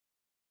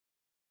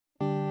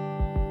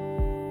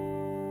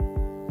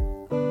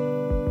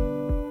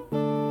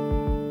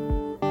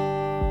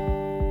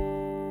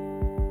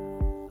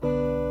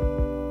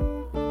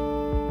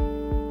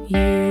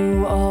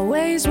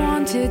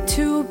wanted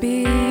to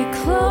be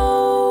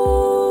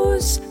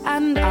close,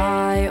 and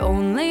I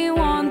only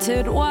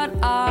wanted what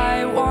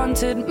I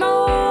wanted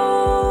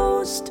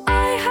most.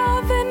 I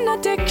have an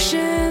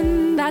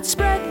addiction that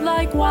spread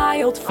like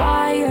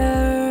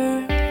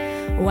wildfire.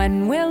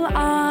 When will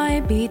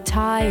I be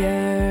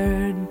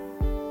tired?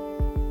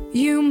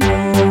 You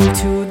moved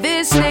to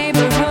this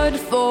neighborhood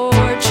for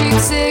cheap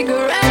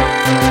cigarettes,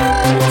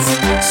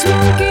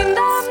 smoking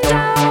them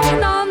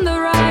down on the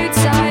right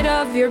side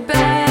of your bed.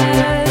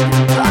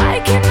 I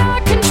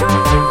cannot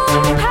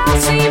control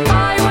passing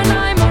by when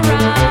I'm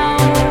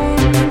around.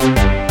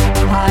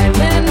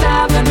 Highland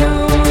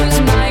Avenue's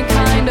my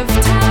kind of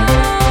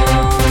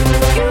town.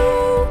 You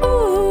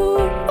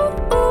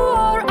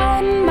are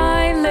on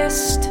my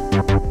list.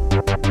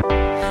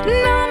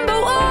 Number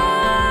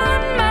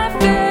one, my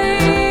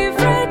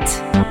favorite.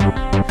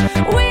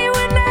 We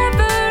were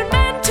never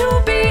meant to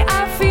be,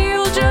 I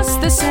feel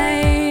just the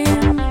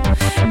same.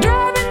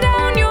 Driving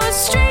down your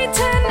street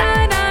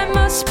tonight, I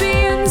must be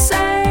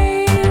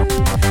insane.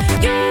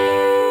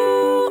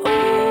 You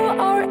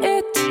are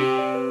it,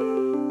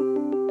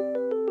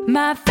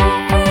 my